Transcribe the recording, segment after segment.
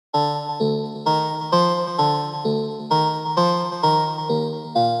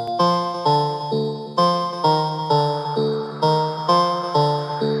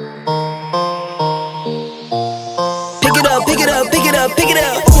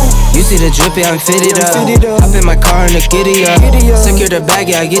see the drippy, I'm fitted up. Hop in my car and the giddy up. Secure the bag,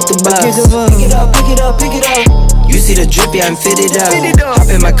 yeah, I get the bus. Pick it up, pick it up, pick it up. You see the drippy, I'm fitted up.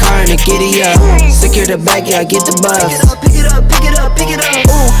 Hop in my car and the giddy up. Secure the bag, yeah, I get the bus. Pick it up, pick it up, pick it up, pick it up.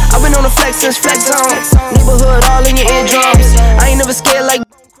 Ooh, I've been on the flex since flex zone. Neighborhood all in your eardrums. I ain't never scared like.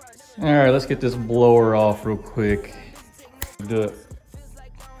 All right, let's get this blower off real quick. Do it.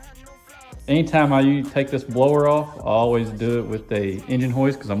 Anytime I take this blower off, I always do it with a engine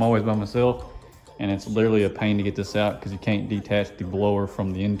hoist because I'm always by myself, and it's literally a pain to get this out because you can't detach the blower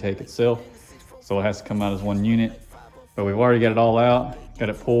from the intake itself, so it has to come out as one unit. But we've already got it all out, got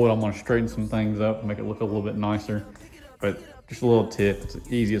it pulled. I'm going to straighten some things up, make it look a little bit nicer. But just a little tip, it's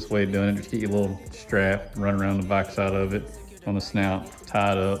the easiest way of doing it. Just get your little strap, run around the back side of it on the snout,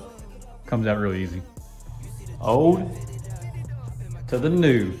 tie it up. Comes out real easy. Old to the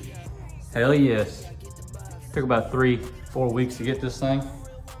new. Hell yes. Took about 3-4 weeks to get this thing.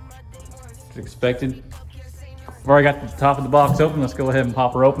 As expected. I've already got the top of the box open. Let's go ahead and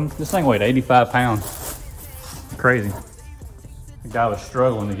pop her open. This thing weighed 85 pounds. Crazy. The guy was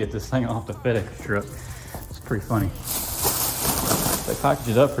struggling to get this thing off the FedEx truck. It's pretty funny. They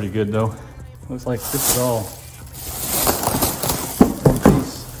package it up pretty good though. Looks like this is all one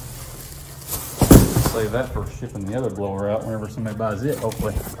piece. Save that for shipping the other blower out whenever somebody buys it,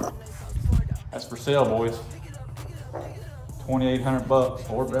 hopefully. That's for sale, boys. 2,800 bucks,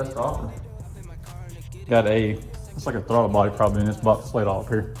 or best offer. Got a, it's like a throttle body probably in this box slate off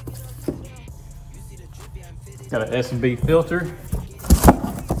here. Got an S&B filter,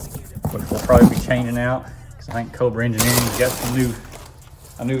 which we'll probably be changing out because I think Cobra Engineering's got some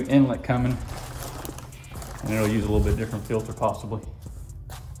a new inlet coming, and it'll use a little bit different filter possibly.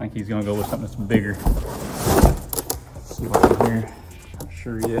 I think he's gonna go with something that's bigger. Let's see what's in here. Not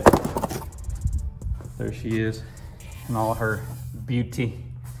sure yet. There she is in all her beauty.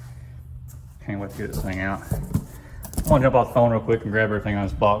 Can't wait to get this thing out. I'm gonna jump off the phone real quick and grab everything on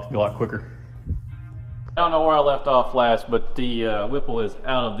this box, be a lot quicker. I don't know where I left off last, but the Whipple is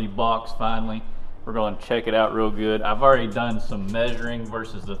out of the box finally. We're gonna check it out real good. I've already done some measuring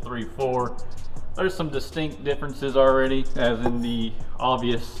versus the 3.4. There's some distinct differences already, as in the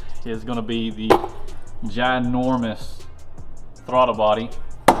obvious is gonna be the ginormous throttle body.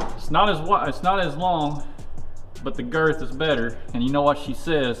 It's not as wide, it's not as long, but the girth is better. And you know what she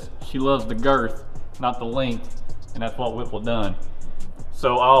says? She loves the girth, not the length, and that's what Whipple done.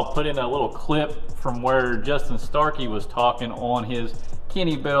 So I'll put in a little clip from where Justin Starkey was talking on his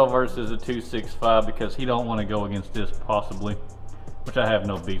Kenny Bell versus a 265 because he don't want to go against this possibly, which I have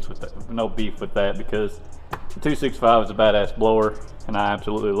no beef with that, because the 265 is a badass blower and I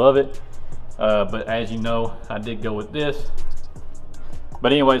absolutely love it. But as you know, I did go with this.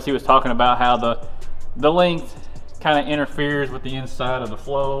 But anyways, he was talking about how the length kind of interferes with the inside of the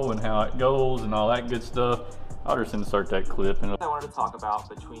flow and how it goes and all that good stuff. I'll just insert that clip. What I wanted to talk about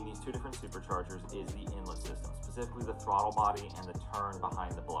between these two different superchargers is the inlet system, specifically the throttle body and the turn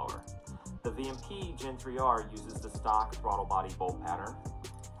behind the blower. The VMP Gen 3R uses the stock throttle body bolt pattern,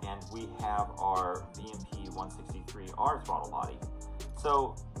 and we have our VMP 163R throttle body.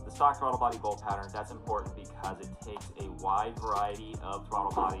 So the stock throttle body bolt pattern, that's important because it takes a wide variety of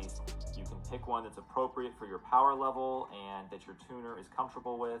throttle bodies. You can pick one that's appropriate for your power level and that your tuner is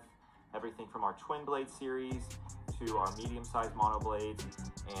comfortable with. Everything from our twin blade series to our medium-sized mono blades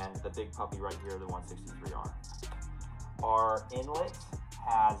and the big puppy right here, the 163R. Our inlet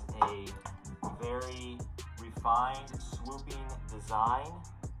has a very refined swooping design.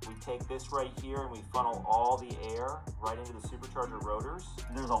 We take this right here and we funnel all the air right into the supercharger rotors.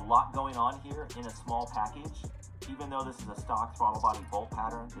 There's a lot going on here in a small package. Even though this is a stock throttle body bolt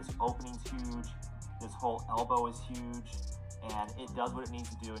pattern, this opening's huge, this whole elbow is huge, and it does what it needs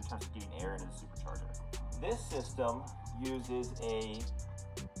to do in terms of getting air into the supercharger. This system uses a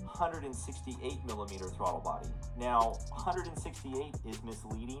 168 millimeter throttle body. Now, 168 is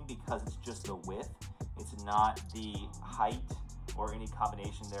misleading because it's just the width. It's not the height or any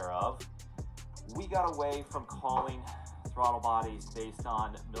combination thereof. We got away from calling throttle bodies based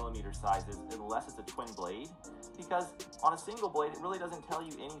on millimeter sizes unless it's a twin blade, because on a single blade it really doesn't tell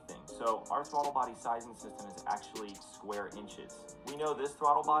you anything. So our throttle body sizing system is actually square inches. We know this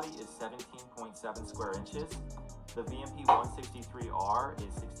throttle body is 17.7 square inches. The VMP 163R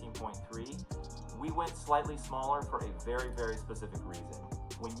is 16.3. We went slightly smaller for a very, very specific reason.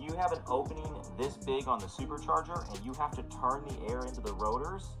 When you have an opening this big on the supercharger and you have to turn the air into the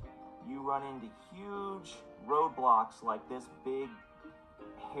rotors, you run into huge roadblocks like this big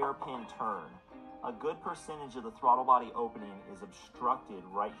hairpin turn. A good percentage of the throttle body opening is obstructed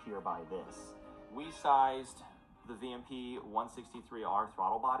right here by this. We sized the VMP 163R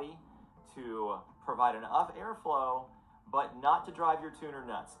throttle body to provide enough airflow, but not to drive your tuner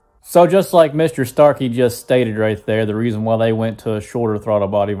nuts. So just like Mr. Starkey just stated right there, the reason why they went to a shorter throttle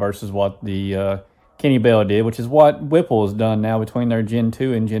body versus what the Kenny Bell did, which is what Whipple has done now between their Gen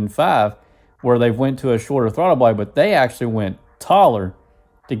 2 and Gen 5, where they've went to a shorter throttle body, but they actually went taller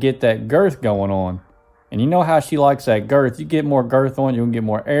to get that girth going on. And you know how she likes that girth. You get more girth on, you can get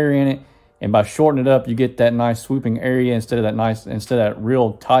more air in it, and by shortening it up, you get that nice swooping area instead of that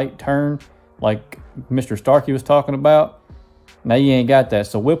real tight turn like Mr. Starkey was talking about. Now you ain't got that.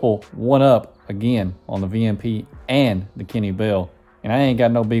 So Whipple won up again on the VMP and the Kenny Bell. And I ain't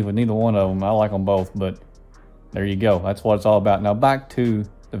got no beef with neither one of them. I like them both, but there you go. That's what it's all about. Now back to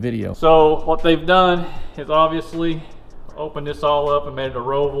the video. So what they've done is obviously opened this all up and made it a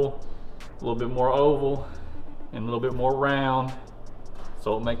roval, a little bit more oval, and a little bit more round.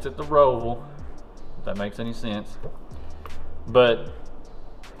 So it makes it the roval, if that makes any sense. But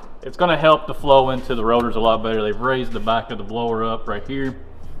it's going to help the flow into the rotors a lot better. They've raised the back of the blower up right here.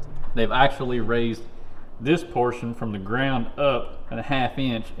 They've actually raised this portion from the ground up a ½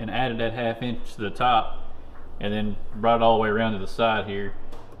 inch and added that ½ inch to the top, and then brought it all the way around to the side here.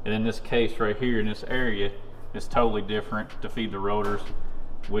 And then this case right here in this area is totally different to feed the rotors,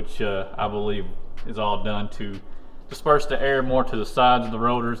 which I believe is all done to disperse the air more to the sides of the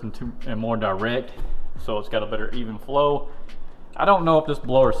rotors and more direct, so it's got a better even flow. I don't know if this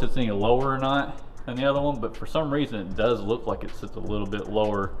blower sits any lower or not than the other one, but for some reason it does look like it sits a little bit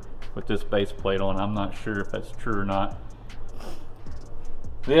lower with this base plate on. I'm not sure if that's true or not.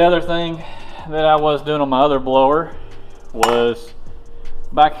 The other thing that I was doing on my other blower was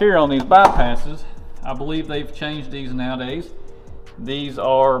back here on these bypasses. I believe they've changed these nowadays. These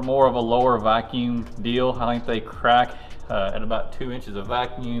are more of a lower vacuum deal. I think they crack at about 2 inches of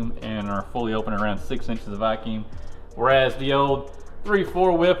vacuum and are fully open around 6 inches of vacuum. Whereas the old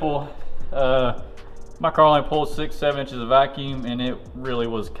 3-4 Whipple, my car only pulled 6-7 inches of vacuum, and it really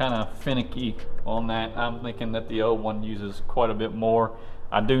was kind of finicky on that. I'm thinking that the old one uses quite a bit more.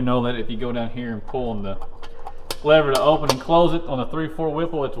 I do know that if you go down here and pull on the lever to open and close it on the 3-4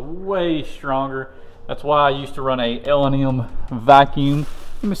 Whipple, it's way stronger. That's why I used to run a L&M vacuum.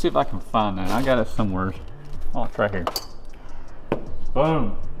 Let me see if I can find that. I got it somewhere. Oh, it's right here.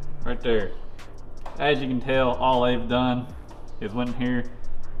 Boom, right there. As you can tell, all they've done is went in here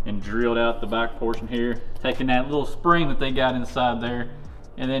and drilled out the back portion here, taking that little spring that they got inside there,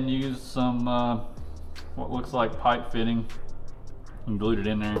 and then used some what looks like pipe fitting and glued it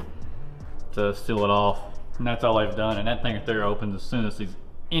in there to seal it off. And that's all they've done. And that thing right there opens as soon as it's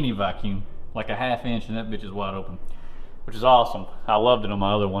any vacuum, like a ½ inch, and that bitch is wide open, which is awesome. I loved it on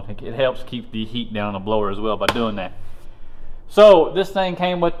my other one. It helps keep the heat down on the blower as well by doing that. So this thing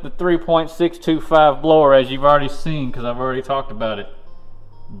came with the 3.625 blower, as you've already seen, because I've already talked about it.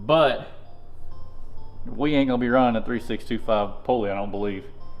 But we ain't gonna be running a 3.625 pulley, I don't believe.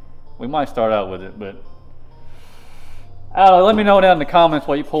 We might start out with it, but let me know down in the comments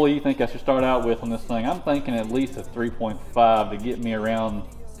what pulley you think I should start out with on this thing. I'm thinking at least a 3.5 to get me around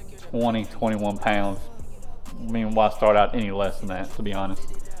 20, 21 pounds. I mean, why start out any less than that, to be honest.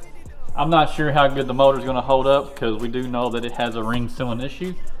 I'm not sure how good the motor is going to hold up, because we do know that it has a ring sealing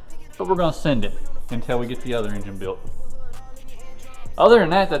issue, but we're going to send it until we get the other engine built. Other than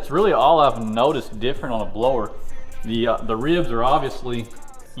that, that's really all I've noticed different on a blower. The ribs are obviously,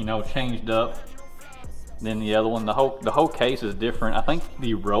 you know, changed up than the other one. The whole case is different. I think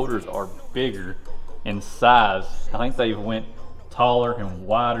the rotors are bigger in size. I think they went taller and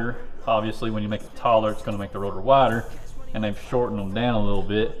wider. Obviously, when you make it taller, it's going to make the rotor wider, and they've shortened them down a little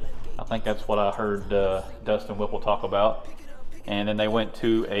bit. I think that's what I heard Dustin Whipple talk about. And then they went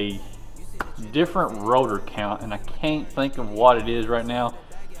to a different rotor count, and I can't think of what it is right now.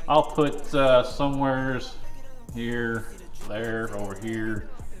 I'll put somewheres here, there, over here,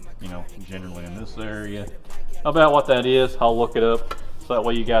 you know, generally in this area, about what that is. I'll look it up so that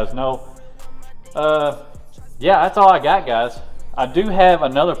way you guys know. Yeah, that's all I got, guys. I do have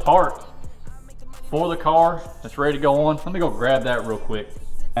another part for the car that's ready to go on. Let me go grab that real quick.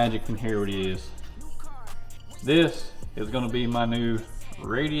 As you can hear what it is. This is going to be my new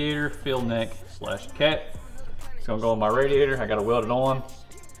radiator fill neck / cat. It's going to go on my radiator. I got to weld it on.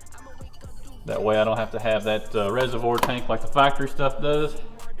 That way I don't have to have that reservoir tank like the factory stuff does.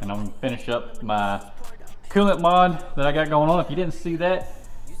 And I'm going to finish up my coolant mod that I got going on. If you didn't see that,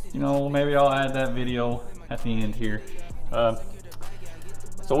 you know, maybe I'll add that video at the end here. So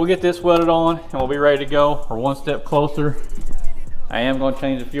we'll get this welded on and we'll be ready to go. We're one step closer. I am going to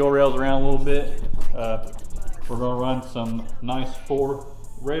change the fuel rails around a little bit. We're going to run some nice four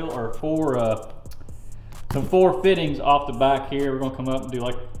fittings off the back here. We're going to come up and do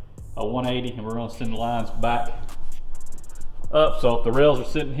like a 180, and we're gonna send the lines back up. So if the rails are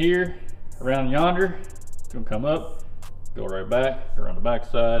sitting here around yonder, it's gonna come up, go right back, go around the back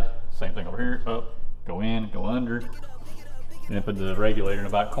side, same thing over here, up, go in, go under, and then put the regulator in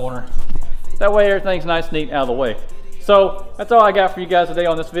the back corner. That way everything's nice and neat out of the way. So that's all I got for you guys today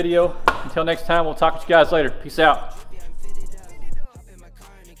on this video. Until next time, we'll talk to you guys later. Peace out.